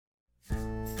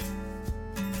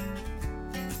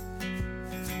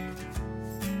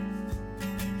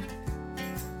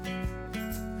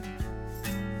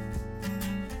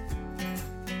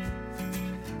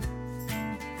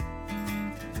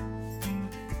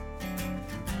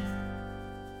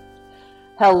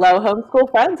Hello, homeschool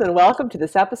friends, and welcome to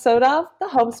this episode of the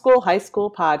Homeschool High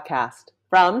School Podcast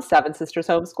from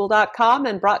 7SistersHomeschool.com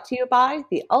and brought to you by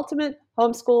the Ultimate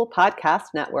Homeschool Podcast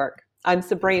Network. I'm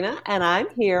Sabrina, and I'm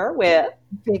here with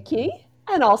Vicki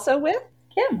and also with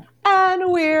Kim.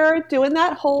 And we're doing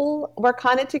that whole, we're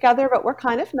kind of together, but we're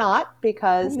kind of not,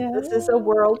 because this is a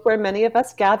world where many of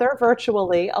us gather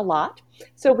virtually a lot.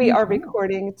 So we are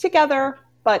recording together,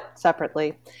 but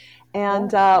separately.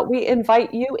 And we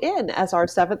invite you in as our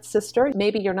seventh sister.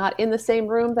 Maybe you're not in the same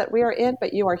room that we are in,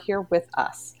 but you are here with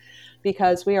us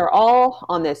because we are all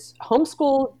on this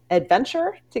homeschool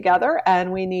adventure together,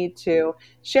 and we need to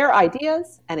share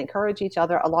ideas and encourage each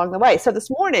other along the way. So this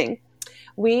morning,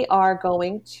 we are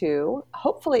going to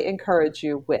hopefully encourage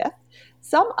you with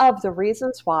some of the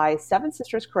reasons why Seven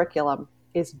Sisters curriculum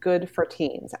is good for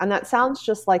teens. And that sounds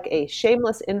just like a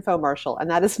shameless infomercial,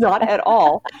 and that is not at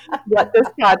all what this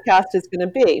podcast is going to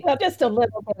be. Well, just a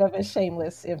little bit of a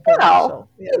shameless infomercial.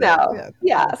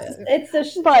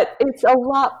 Yes. But it's a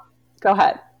lot. Go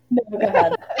ahead. No, go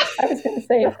ahead. I was going to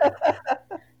say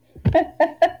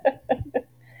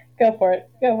Go for it.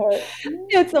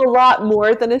 It's a lot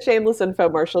more than a shameless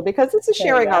infomercial because this is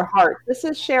sharing our heart. This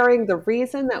is sharing the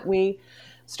reason that we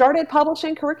started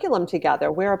publishing curriculum together.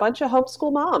 We're a bunch of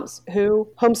homeschool moms who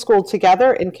homeschooled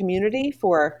together in community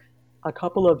for a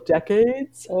couple of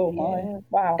decades. Oh my,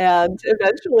 wow. And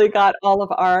eventually got all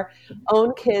of our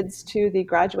own kids to the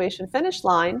graduation finish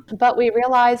line. But we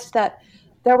realized that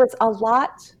there was a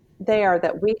lot there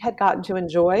that we had gotten to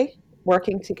enjoy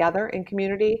working together in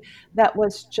community that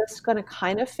was just going to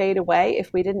kind of fade away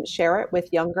if we didn't share it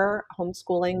with younger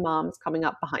homeschooling moms coming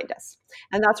up behind us.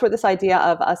 And that's where this idea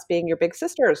of us being your big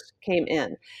sisters came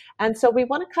in. And so we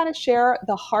want to kind of share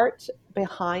the heart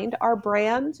behind our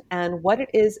brand and what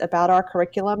it is about our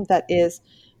curriculum that is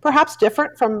perhaps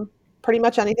different from pretty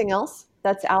much anything else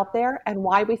that's out there, and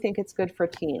why we think it's good for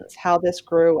teens, how this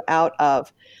grew out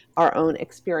of our own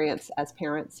experience as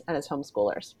parents and as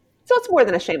homeschoolers. So it's more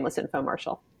than a shameless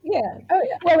infomercial. Yeah. Oh,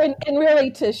 yeah. Well, and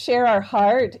really to share our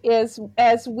heart is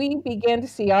as we began to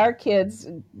see our kids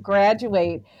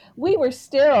graduate, we were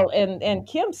still, and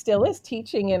Kim still is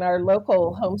teaching in our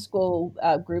local homeschool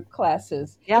group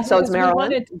classes. Yeah, so it's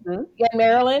Maryland.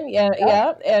 Maryland.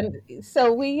 Yeah. And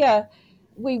so we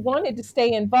wanted to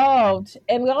stay involved,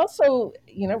 and we also,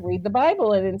 read the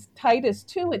Bible. And in Titus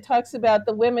 2, it talks about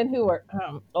the women who are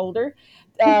older.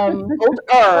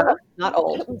 Older, not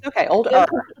old. Okay, older.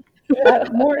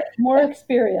 More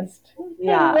experienced.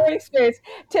 Yeah, more experienced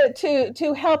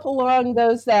to help along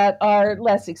those that are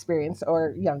less experienced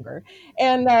or younger,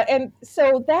 and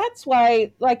so that's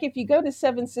why, like, if you go to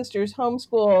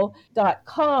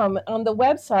 7SistersHomeschool.com on the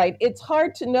website, it's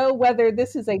hard to know whether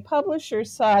this is a publisher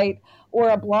site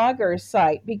or a blogger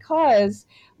site, because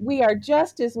we are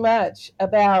just as much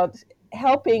about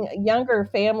helping younger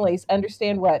families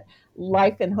understand what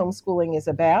life in homeschooling is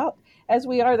about as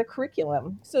we are the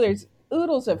curriculum. So there's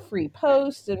oodles of free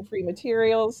posts and free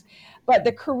materials, but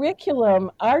the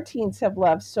curriculum our teens have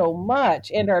loved so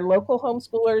much, and our local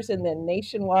homeschoolers, and then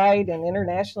nationwide and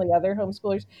internationally other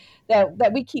homeschoolers,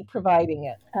 that we keep providing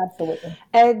it. Absolutely.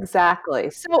 Exactly.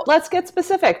 So let's get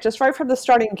specific, just right from the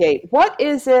starting gate. What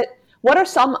is it? What are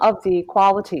some of the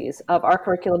qualities of our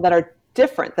curriculum that are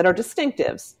different, that are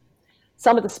distinctives?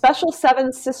 Some of the special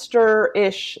seven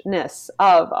sister-ishness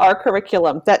of our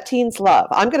curriculum that teens love.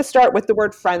 I'm going to start with the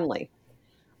word friendly.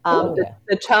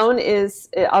 The tone is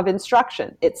of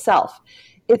instruction itself.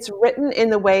 It's written in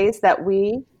the ways that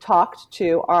we talked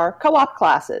to our co-op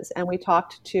classes and we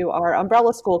talked to our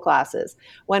umbrella school classes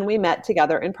when we met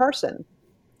together in person.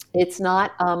 It's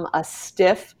not a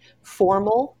stiff,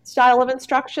 formal style of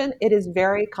instruction. It is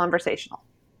very conversational.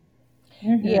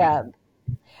 Mm-hmm. Yeah.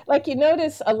 Like, you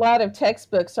notice a lot of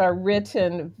textbooks are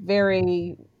written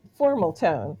very formal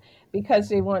tone because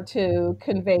they want to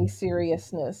convey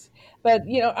seriousness. But,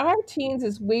 our teens,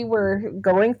 as we were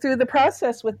going through the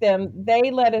process with them,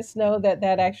 they let us know that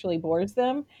actually bores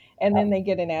them. And then they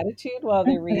get an attitude while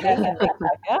they're reading and they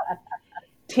back up.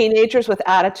 Teenagers with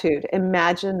attitude.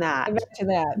 Imagine that.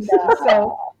 No.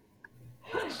 So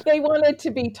they wanted to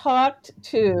be talked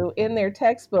to in their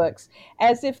textbooks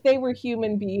as if they were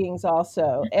human beings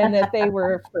also, and that they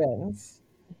were friends.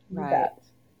 Right.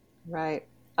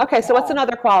 Okay, so what's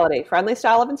another quality? Friendly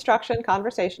style of instruction,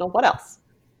 conversational. What else?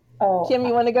 Oh, Kim,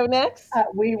 you want to go next?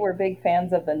 We were big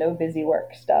fans of the no busy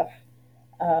work stuff.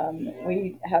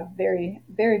 We have very,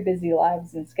 very busy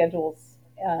lives and schedules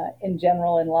in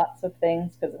general, and lots of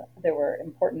things, because there were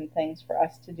important things for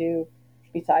us to do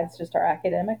besides just our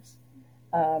academics.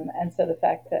 And so the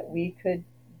fact that we could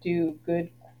do good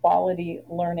quality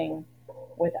learning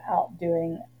without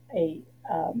doing a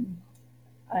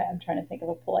I'm trying to think of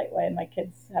a polite way, and my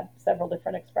kids have several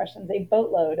different expressions. A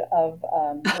boatload of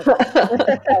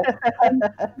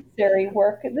unnecessary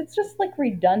work that's just like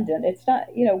redundant. It's not,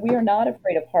 we are not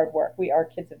afraid of hard work. Our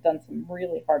kids have done some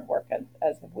really hard work,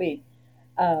 as have we.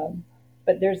 Um,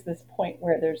 but there's this point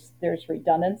where there's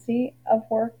redundancy of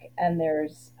work, and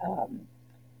there's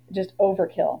just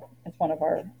overkill. It's one of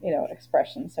our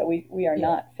expressions. So we are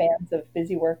not fans of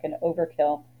busy work and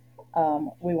overkill.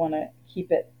 We want to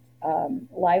keep it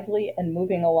lively and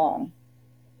moving along.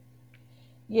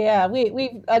 Yeah,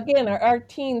 we again, our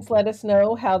teens let us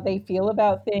know how they feel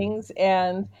about things,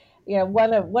 and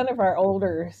one of our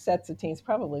older sets of teens,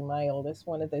 probably my oldest,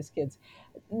 one of those kids,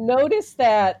 noticed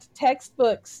that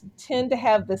textbooks tend to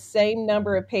have the same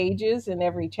number of pages in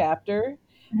every chapter,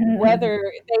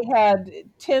 whether they had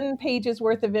 10 pages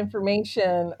worth of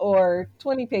information or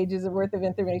 20 pages worth of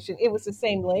information, it was the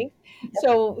same length.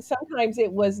 So sometimes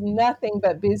it was nothing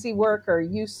but busy work or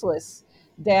useless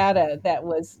data that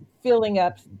was filling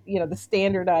up, the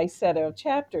standardized set of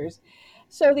chapters.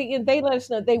 So they let us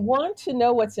know they want to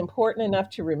know what's important enough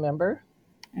to remember,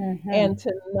 and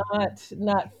to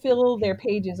not fill their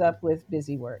pages up with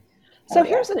busy work. So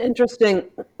here's an interesting,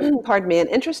 an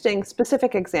interesting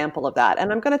specific example of that. And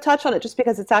I'm going to touch on it just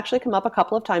because it's actually come up a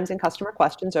couple of times in customer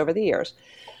questions over the years.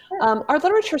 Our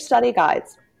literature study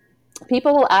guides,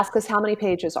 people will ask us, how many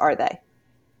pages are they?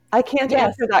 I can't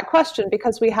answer that question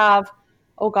because we have,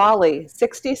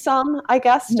 60 some, I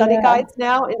guess, study guides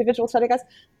now, individual study guides,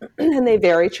 and they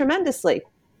vary tremendously.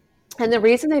 And the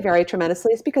reason they vary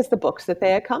tremendously is because the books that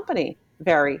they accompany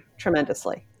vary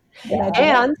tremendously.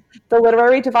 And the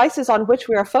literary devices on which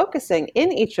we are focusing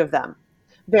in each of them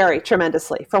vary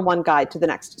tremendously from one guide to the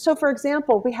next. So, for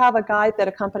example, we have a guide that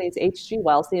accompanies H.G.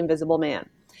 Wells' The Invisible Man.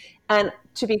 And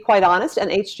to be quite honest, and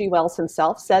H.G. Wells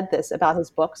himself said this about his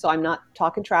book, so I'm not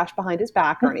talking trash behind his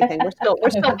back or anything. We're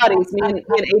still buddies, me and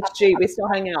H.G. We still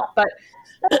hang out, but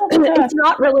it's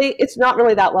not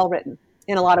really that well written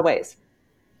in a lot of ways.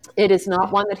 It is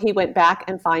not one that he went back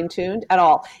and fine-tuned at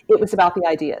all. It was about the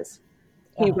ideas.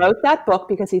 He wrote that book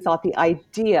because he thought the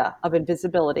idea of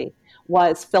invisibility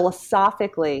was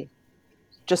philosophically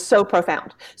just so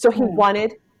profound. So he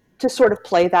wanted to sort of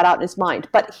play that out in his mind.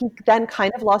 But he then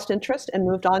kind of lost interest and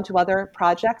moved on to other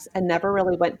projects and never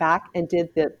really went back and did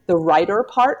the writer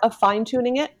part of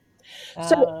fine-tuning it.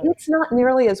 So it's not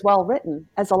nearly as well written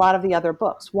as a lot of the other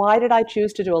books. Why did I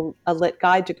choose to do a lit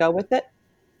guide to go with it?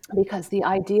 Because the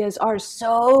ideas are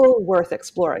so worth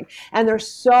exploring and they're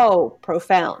so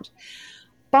profound.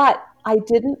 But I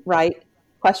didn't write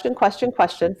question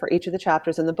for each of the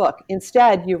chapters in the book.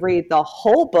 Instead, you read the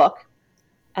whole book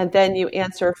and then you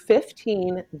answer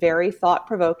 15 very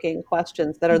thought-provoking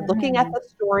questions that are looking at the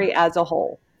story as a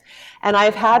whole. And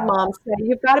I've had moms say,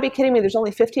 you've got to be kidding me. There's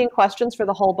only 15 questions for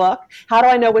the whole book. How do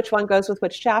I know which one goes with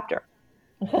which chapter?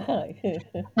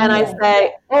 And I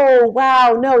say, oh,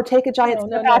 wow, no, take a giant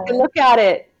step back and look at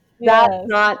it.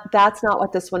 That's not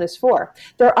what this one is for.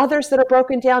 There are others that are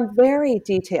broken down very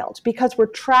detailed because we're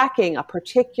tracking a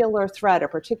particular thread, a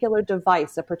particular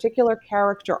device, a particular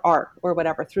character arc or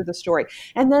whatever through the story.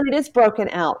 And then it is broken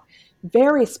out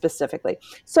very specifically.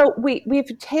 So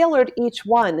we've tailored each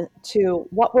one to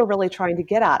what we're really trying to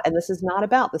get at. And this is not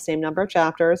about the same number of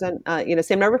chapters and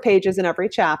same number of pages in every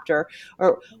chapter.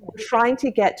 Or we're trying to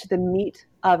get to the meat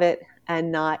of it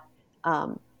and not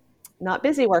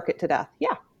busy work it to death.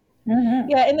 Yeah.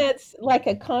 Yeah, and that's like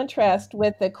a contrast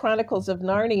with the Chronicles of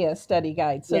Narnia study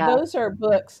guide. So those are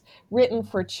books written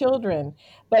for children,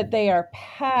 but they are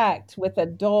packed with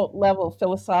adult level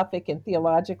philosophic and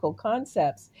theological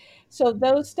concepts. So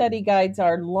those study guides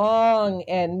are long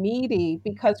and meaty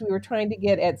because we were trying to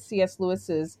get at C.S.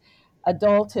 Lewis's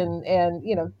adult and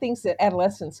things that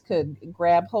adolescents could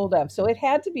grab hold of. So it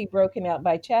had to be broken out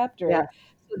by chapter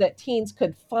so that teens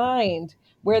could find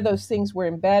where those things were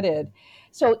embedded.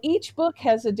 So each book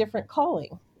has a different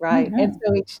calling. Right. And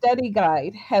so each study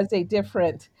guide has a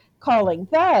different calling.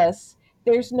 Thus,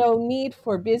 there's no need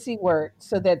for busy work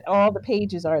so that all the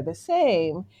pages are the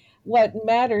same. What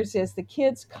matters is the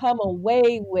kids come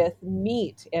away with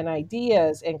meat and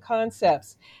ideas and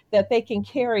concepts that they can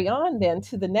carry on then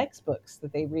to the next books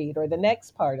that they read or the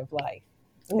next part of life.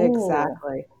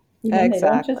 Exactly. And they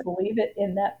don't just leave it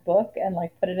in that book and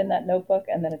like put it in that notebook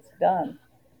and then it's done.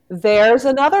 There's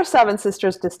another Seven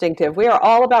Sisters distinctive. We are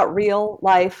all about real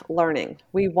life learning.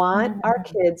 We want our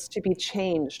kids to be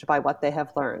changed by what they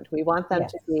have learned. We want them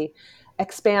to be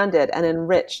expanded and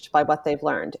enriched by what they've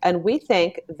learned. And we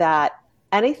think that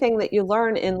anything that you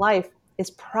learn in life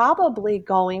is probably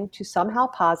going to somehow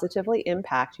positively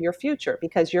impact your future,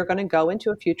 because you're going to go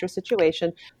into a future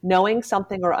situation knowing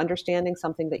something or understanding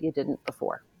something that you didn't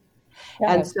before.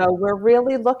 Yeah. And so we're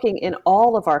really looking in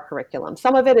all of our curriculum.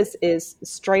 Some of it is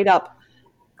straight up,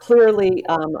 clearly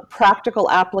practical,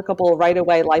 applicable, right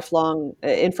away, lifelong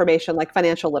information like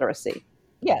financial literacy.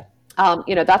 Yeah.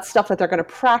 That's stuff that they're going to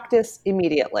practice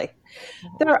immediately.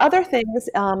 There are other things,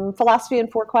 philosophy in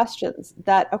 4 questions,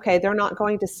 that, okay, they're not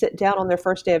going to sit down on their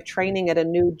first day of training at a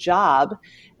new job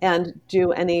and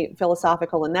do any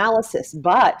philosophical analysis,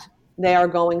 but they are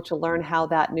going to learn how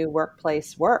that new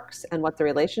workplace works and what the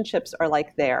relationships are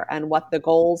like there and what the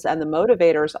goals and the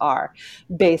motivators are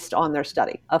based on their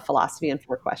study of philosophy in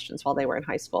 4 questions while they were in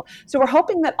high school. So we're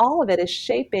hoping that all of it is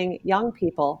shaping young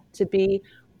people to be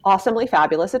awesomely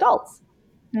fabulous adults.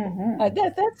 Mm-hmm.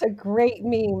 That's a great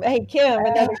meme. Hey, Kim,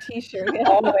 another T-shirt.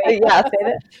 Oh, wait, Yes.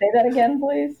 say that again,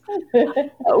 please.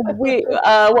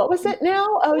 What was it now?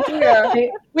 Oh dear.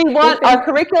 We want our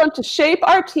curriculum to shape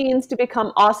our teens to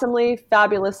become awesomely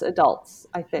fabulous adults,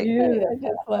 I think. I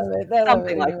just love it.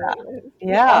 Something like that.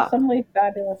 Yeah. Awesomely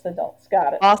fabulous adults.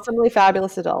 Got it. Awesomely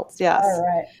fabulous adults. Yes. All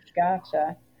right.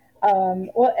 Gotcha.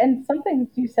 Well, and something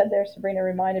you said there, Sabrina,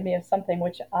 reminded me of something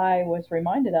which I was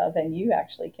reminded of, and you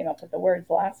actually came up with the words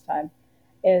last time,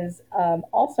 is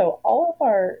also all of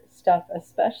our stuff,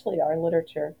 especially our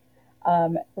literature,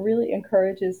 really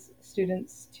encourages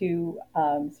students to,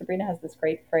 Sabrina has this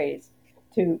great phrase,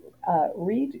 to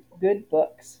read good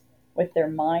books with their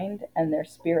mind and their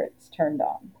spirits turned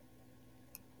on.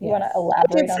 You want to elaborate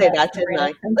I did on say that, didn't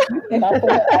I? You came up with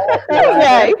it.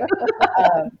 Okay.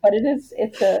 But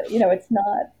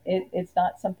it's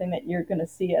not something that you're going to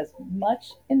see as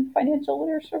much in financial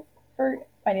literature, for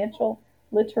financial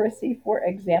literacy, for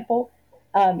example.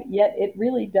 Yet it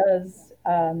really does.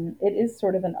 It is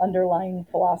sort of an underlying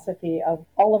philosophy of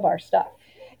all of our stuff.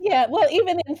 Yeah, well,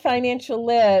 even in financial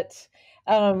lit,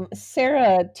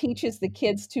 Sarah teaches the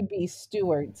kids to be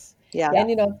stewards. Yeah.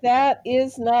 And that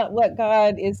is not what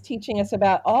God is teaching us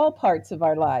about all parts of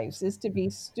our lives, is to be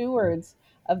stewards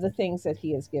of the things that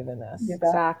he has given us.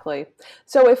 Exactly.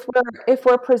 So if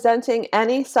we're presenting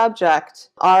any subject,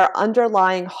 our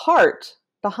underlying heart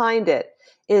behind it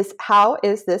is, how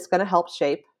is this going to help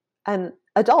shape an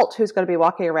adult who's going to be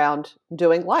walking around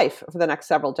doing life for the next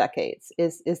several decades?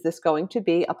 Is this going to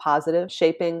be a positive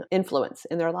shaping influence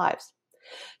in their lives?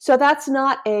 So that's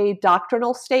not a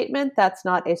doctrinal statement. That's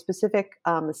not a specific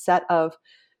set of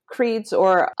creeds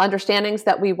or understandings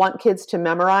that we want kids to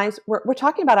memorize. We're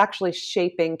talking about actually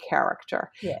shaping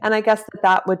character. Yeah. And I guess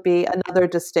that would be another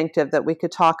distinctive that we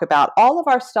could talk about. All of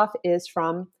our stuff is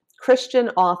from Christian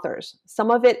authors. Some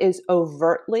of it is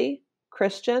overtly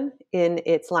Christian in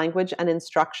its language and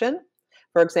instruction.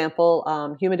 For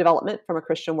example, Human Development from a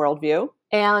Christian Worldview.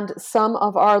 And some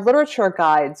of our literature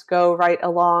guides go right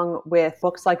along with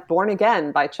books like Born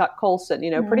Again by Chuck Colson,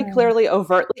 pretty clearly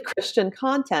overtly Christian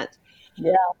content.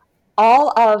 Yeah.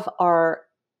 All of our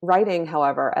writing,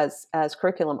 however, as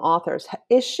curriculum authors,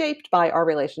 is shaped by our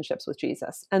relationships with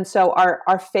Jesus. And so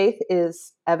our faith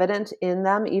is evident in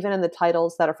them, even in the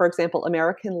titles that are, for example,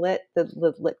 American Lit, the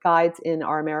lit guides in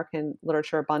our American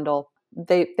Literature bundle.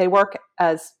 They work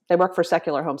for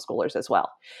secular homeschoolers as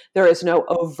well. There is no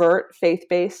overt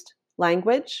faith-based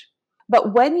language.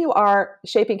 But when you are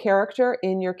shaping character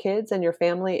in your kids and your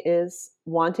family is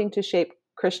wanting to shape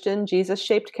Christian,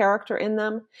 Jesus-shaped character in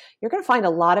them, you're going to find a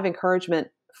lot of encouragement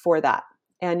for that.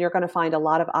 And you're going to find a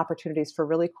lot of opportunities for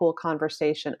really cool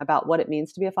conversation about what it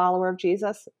means to be a follower of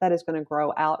Jesus that is going to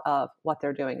grow out of what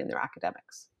they're doing in their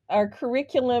academics. Our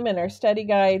curriculum and our study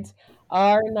guides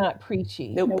are not preachy.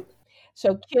 Nope.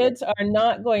 So kids are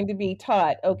not going to be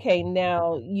taught, okay,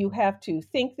 now you have to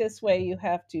think this way, you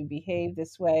have to behave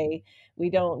this way. We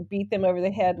don't beat them over the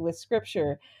head with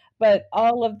scripture. But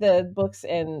all of the books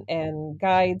and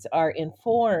guides are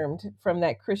informed from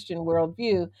that Christian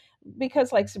worldview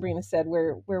because, like Sabrina said,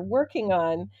 we're working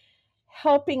on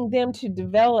helping them to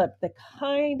develop the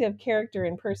kind of character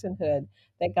and personhood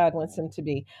that God wants them to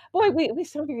be. Boy, we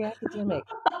sound very academic.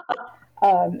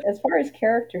 As far as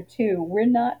character, too, we're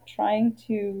not trying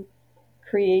to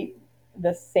create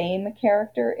the same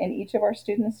character in each of our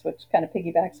students, which kind of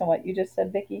piggybacks on what you just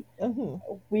said, Vicki.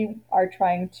 Mm-hmm. We are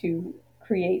trying to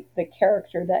create the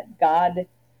character that God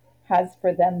has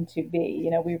for them to be.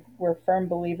 We're firm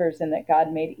believers in that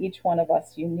God made each one of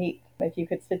us unique. If you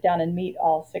could sit down and meet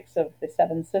all 6 of the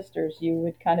 7 sisters, you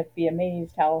would kind of be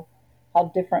amazed how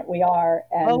different we are.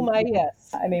 And oh my,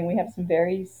 yes. I mean, we have some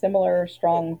very similar,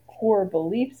 strong core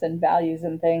beliefs and values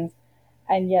and things.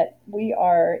 And yet we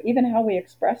are, even how we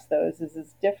express those is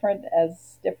as different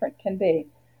can be.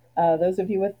 Those of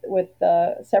you with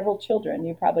several children,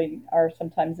 you probably are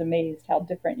sometimes amazed how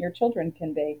different your children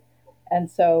can be. And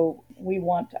so we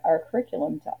want our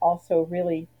curriculum to also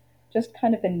really just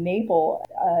kind of enable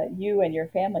you and your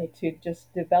family to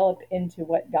just develop into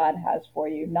what God has for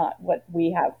you, not what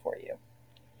we have for you.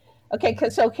 Okay,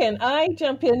 so can I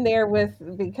jump in there with,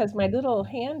 because my little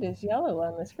hand is yellow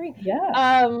on the screen?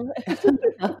 Yeah.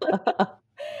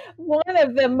 One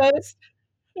of the most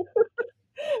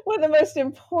one of the most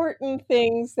important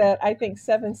things that I think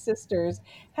Seven Sisters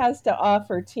has to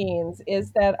offer teens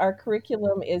is that our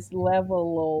curriculum is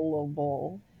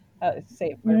levelable. Say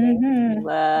it for me. Mm-hmm.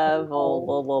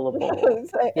 Levelable.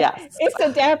 Yes. It's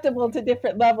adaptable to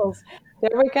different levels.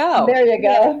 There we go. There you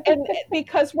Yeah, go. and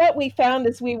because what we found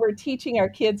is we were teaching our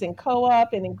kids in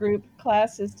co-op and in group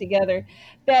classes together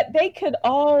that they could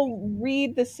all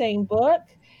read the same book,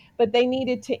 but they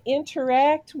needed to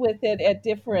interact with it at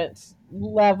different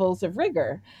levels of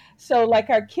rigor. So like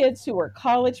our kids who were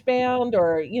college bound,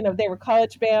 or they were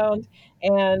college bound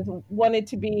and wanted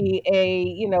to be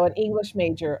an English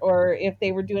major, or if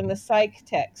they were doing the psych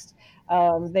text,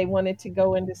 they wanted to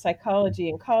go into psychology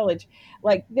in college,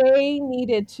 like they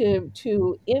needed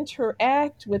to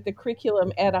interact with the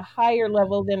curriculum at a higher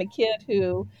level than a kid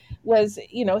who was,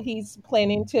 he's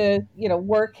planning to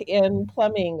work in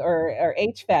plumbing or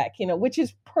HVAC, which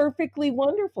is perfectly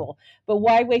wonderful, but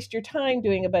why waste your time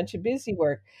doing a bunch of busy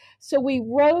work? So we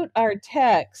wrote our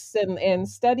texts and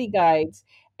study guides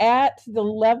at the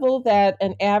level that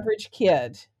an average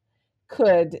kid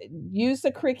could use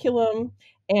the curriculum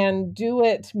and do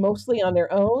it mostly on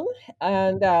their own,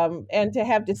 and to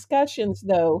have discussions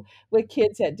though with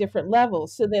kids at different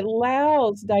levels, so that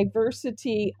allows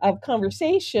diversity of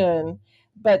conversation,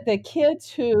 but the kids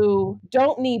who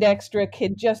don't need extra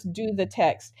could just do the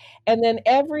text. And then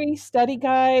every study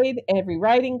guide, every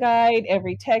writing guide,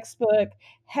 every textbook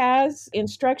has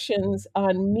instructions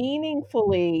on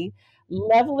meaningfully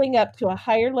leveling up to a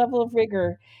higher level of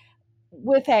rigor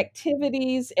with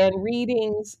activities and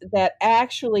readings that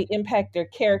actually impact their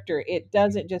character. It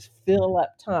doesn't just fill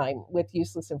up time with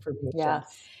useless information.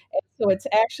 Yes. And so it's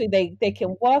actually, they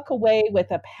can walk away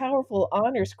with a powerful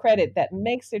honors credit that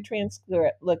makes their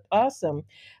transcript look awesome,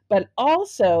 but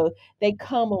also they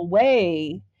come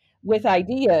away with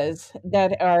ideas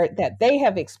that they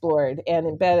have explored and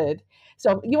embedded.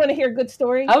 So you want to hear a good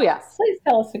story? Oh, yes. Please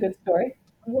tell us a good story.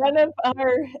 One of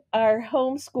our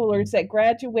homeschoolers that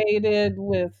graduated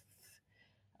with,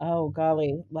 oh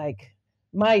golly, like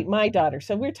my daughter,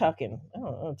 so we're talking, I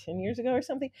don't know, 10 years ago or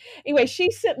something. Anyway, she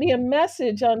sent me a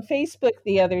message on Facebook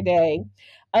the other day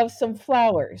of some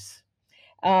flowers.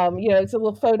 It's a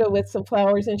little photo with some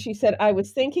flowers. And she said, I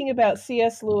was thinking about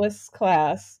C.S. Lewis'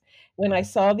 class when I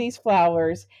saw these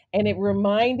flowers, and it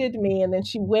reminded me. And then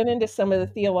she went into some of the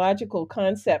theological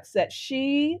concepts that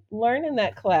she learned in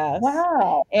that class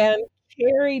Wow. and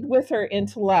carried with her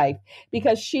into life,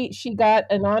 because she got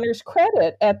an honors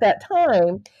credit at that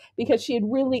time because she had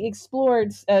really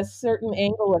explored a certain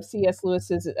angle of C.S.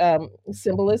 Lewis's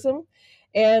symbolism,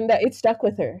 and it stuck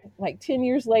with her like 10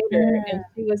 years later, and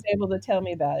she was able to tell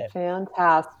me about it.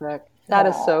 Fantastic. That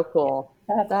is so cool.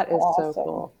 That is awesome. so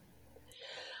cool.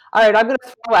 All right, I'm going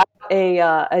to throw out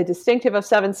a distinctive of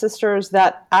Seven Sisters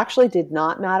that actually did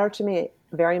not matter to me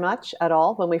very much at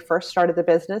all when we first started the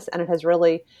business, and it has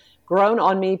really grown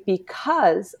on me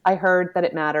because I heard that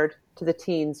it mattered to the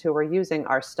teens who were using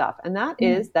our stuff, and that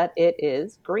is that it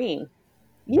is green.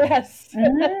 Yes.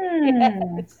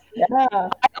 Yes. Yeah.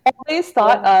 I always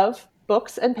thought of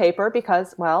books and paper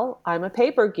because, well, I'm a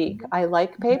paper geek. I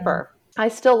like paper. I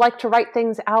still like to write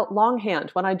things out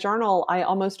longhand. When I journal, I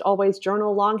almost always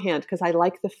journal longhand because I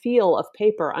like the feel of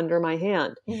paper under my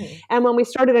hand. And when we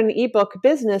started an ebook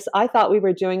business, I thought we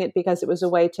were doing it because it was a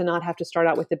way to not have to start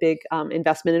out with a big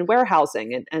investment in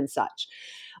warehousing and such.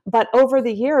 But over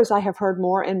the years, I have heard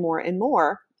more and more and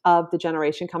more of the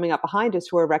generation coming up behind us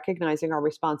who are recognizing our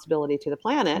responsibility to the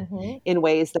planet in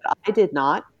ways that I did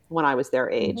not when I was their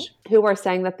age, who are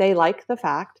saying that they like the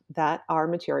fact that our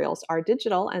materials are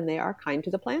digital and they are kind to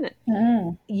the planet.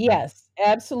 Yes,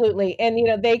 absolutely.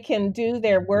 And, they can do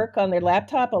their work on their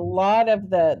laptop. A lot of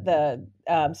the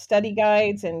study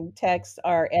guides and texts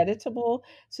are editable,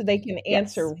 so they can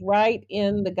answer right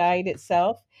in the guide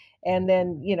itself. And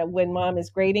then, when mom is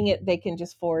grading it, they can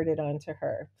just forward it on to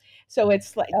her. So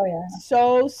it's like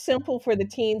so simple for the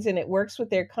teens, and it works with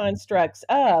their constructs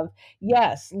of,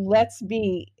 yes, let's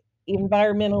be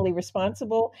environmentally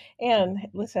responsible and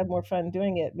let's have more fun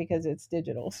doing it because it's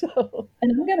digital. So,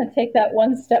 and I'm going to take that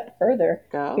one step further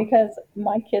because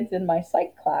my kids in my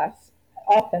psych class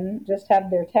often just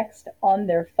have their text on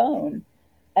their phone.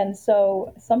 And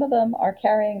so some of them are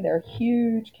carrying their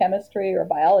huge chemistry or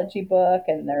biology book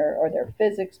and their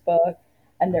physics book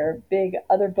and their big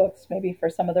other books, maybe for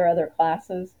some of their other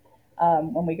classes,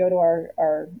 when we go to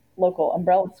our local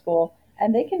umbrella school,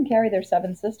 and they can carry their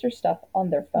Seven Sisters stuff on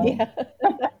their phone. Yeah.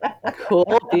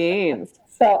 Cool beans.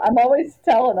 So I'm always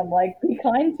telling them, like, be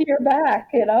kind to your back,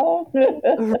 you know?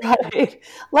 Right.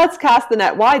 Let's cast the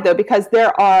net wide, though, because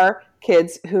there are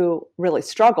kids who really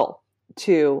struggle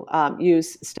to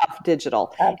use stuff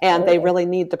digital, and they really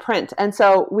need the print. And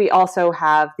so we also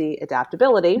have the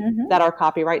adaptability that our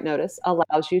copyright notice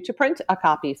allows you to print a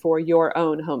copy for your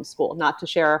own homeschool, not to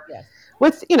share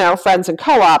with, friends and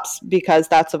co-ops, because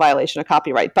that's a violation of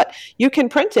copyright. But you can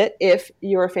print it if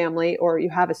you're a family or you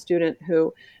have a student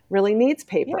who really needs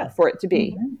paper for it to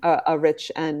be a rich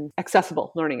and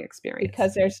accessible learning experience.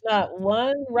 Because there's not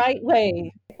one right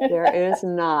way. There is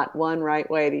not one right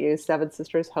way to use Seven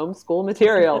Sisters homeschool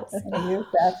materials. You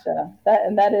betcha.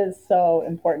 That is so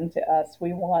important to us.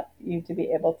 We want you to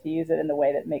be able to use it in the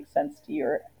way that makes sense to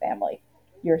your family,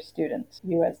 your students,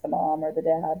 you as the mom or the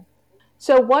dad.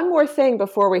 So one more thing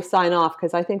before we sign off,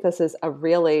 because I think this is a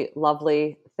really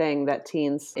lovely thing that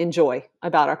teens enjoy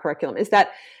about our curriculum, is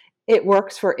that it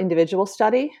works for individual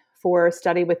study, for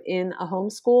study within a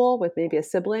homeschool with maybe a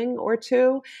sibling or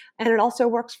two, and it also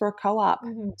works for a co-op.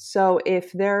 So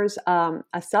if there's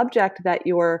a subject that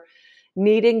you're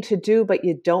needing to do, but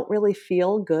you don't really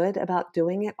feel good about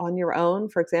doing it on your own,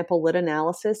 for example, lit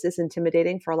analysis is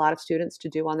intimidating for a lot of students to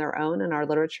do on their own. In our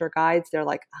literature guides, they're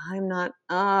like, I'm not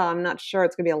sure.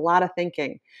 It's going to be a lot of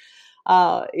thinking.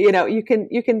 You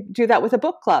can do that with a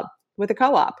book club, with a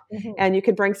co-op, and you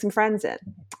can bring some friends in,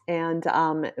 and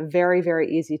very, very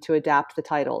easy to adapt the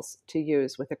titles to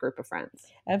use with a group of friends.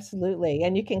 Absolutely.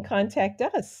 And you can contact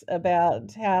us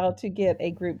about how to get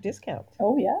a group discount.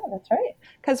 Oh yeah, that's right.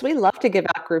 Because we love to give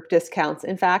out group discounts.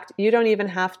 In fact, you don't even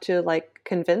have to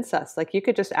convince us. You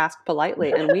could just ask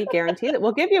politely and we guarantee that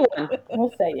we'll give you one.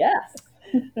 We'll say yes.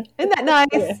 Isn't that nice?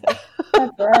 Yeah.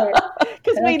 That's right.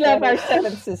 Because we love our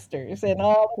Seven Sisters and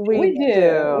all. We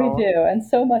do. And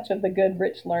so much of the good,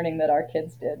 rich learning that our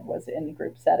kids did was in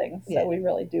group settings. So we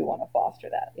really do want to foster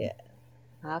that. Yeah.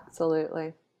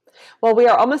 Absolutely. Well, we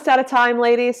are almost out of time,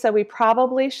 ladies, so we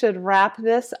probably should wrap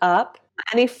this up.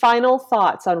 Any final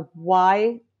thoughts on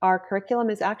why our curriculum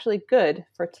is actually good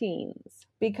for teens?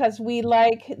 Because we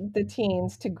like the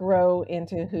teens to grow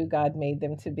into who God made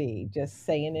them to be. Just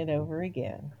saying it over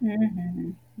again.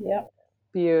 Yep.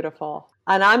 Beautiful.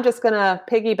 And I'm just going to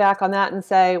piggyback on that and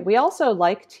say, we also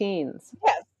like teens.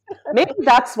 Yes. Maybe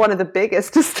that's one of the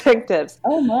biggest distinctives.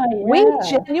 Oh my, yeah. We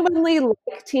genuinely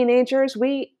like teenagers.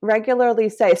 We regularly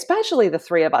say, especially the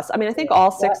three of us. I mean, I think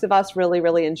all six of us really,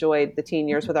 really enjoyed the teen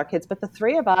years with our kids, but the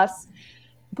three of us,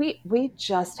 we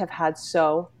just have had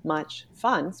so much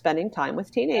fun spending time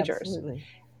with teenagers. Absolutely.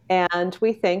 And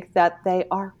we think that they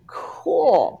are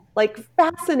cool,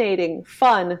 fascinating,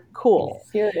 fun, cool.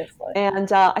 Seriously. And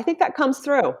I think that comes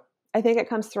through. I think it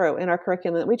comes through in our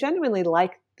curriculum. We genuinely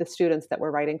like the students that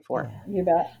we're writing for. Yeah, you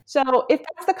bet. So if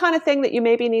that's the kind of thing that you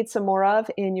maybe need some more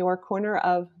of in your corner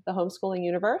of the homeschooling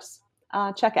universe,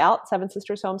 check out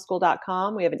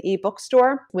 7SistersHomeschool.com. We have an ebook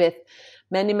store with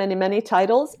many, many, many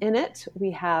titles in it.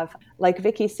 We have, like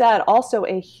Vicki said, also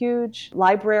a huge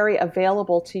library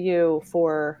available to you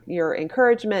for your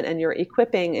encouragement and your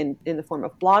equipping in the form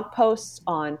of blog posts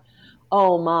on,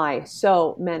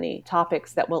 so many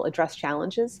topics that will address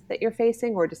challenges that you're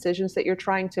facing or decisions that you're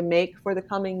trying to make for the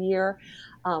coming year.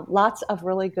 Lots of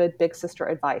really good big sister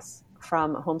advice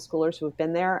from homeschoolers who have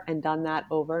been there and done that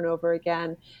over and over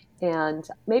again. And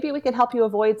maybe we can help you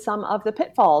avoid some of the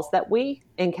pitfalls that we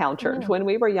encountered when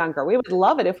we were younger. We would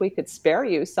love it if we could spare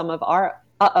you some of our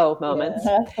moments,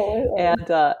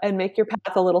 and make your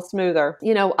path a little smoother.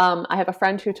 I have a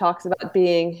friend who talks about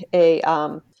being a,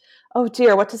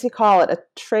 what does he call it?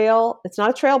 It's not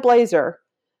a trailblazer.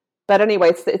 But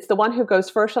anyway, it's the one who goes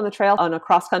first on the trail on a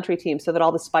cross-country team so that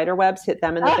all the spider webs hit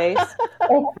them in the face.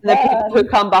 And the people who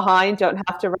come behind don't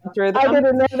have to run through them. I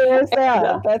didn't know there was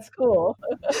that. That's cool.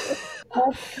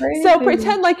 That's crazy. So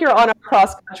pretend like you're on a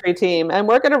cross-country team, and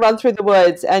we're going to run through the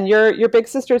woods, and your big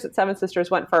sisters at Seven Sisters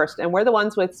went first, and we're the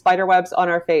ones with spider webs on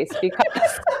our face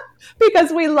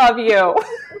because we love you.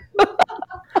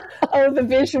 Oh, the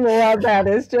visual of that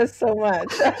is just so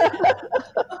much.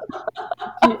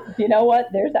 You know what?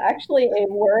 There's actually a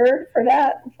word for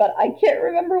that, but I can't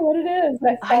remember what it is.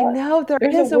 I know there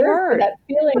is a word for that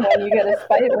feeling when you get a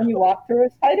spider when you walk through a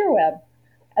spider web,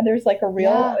 and there's a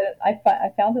real. I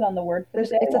found it on the word for the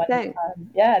day. It's a thing.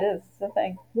 Yeah, it is. It's a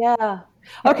thing. Yeah.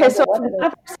 Okay, so one of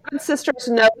our Seven Sisters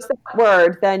knows that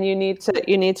word, then you need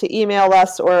to email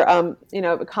us or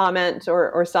comment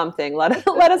or something. Let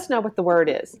us know what the word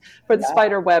is for the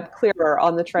spider web clearer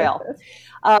on the trail.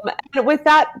 And with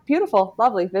that beautiful,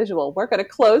 lovely visual, we're going to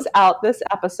close out this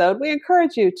episode. We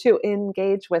encourage you to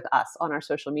engage with us on our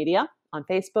social media, on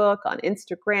Facebook, on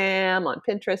Instagram, on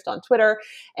Pinterest, on Twitter,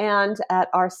 and at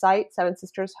our site,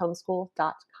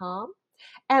 7SistersHomeschool.com.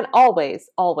 And always,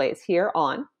 always here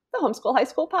on the Homeschool High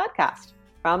School podcast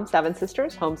from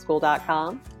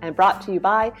 7SistersHomeschool.com and brought to you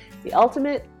by the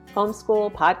Ultimate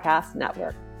Homeschool Podcast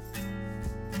Network.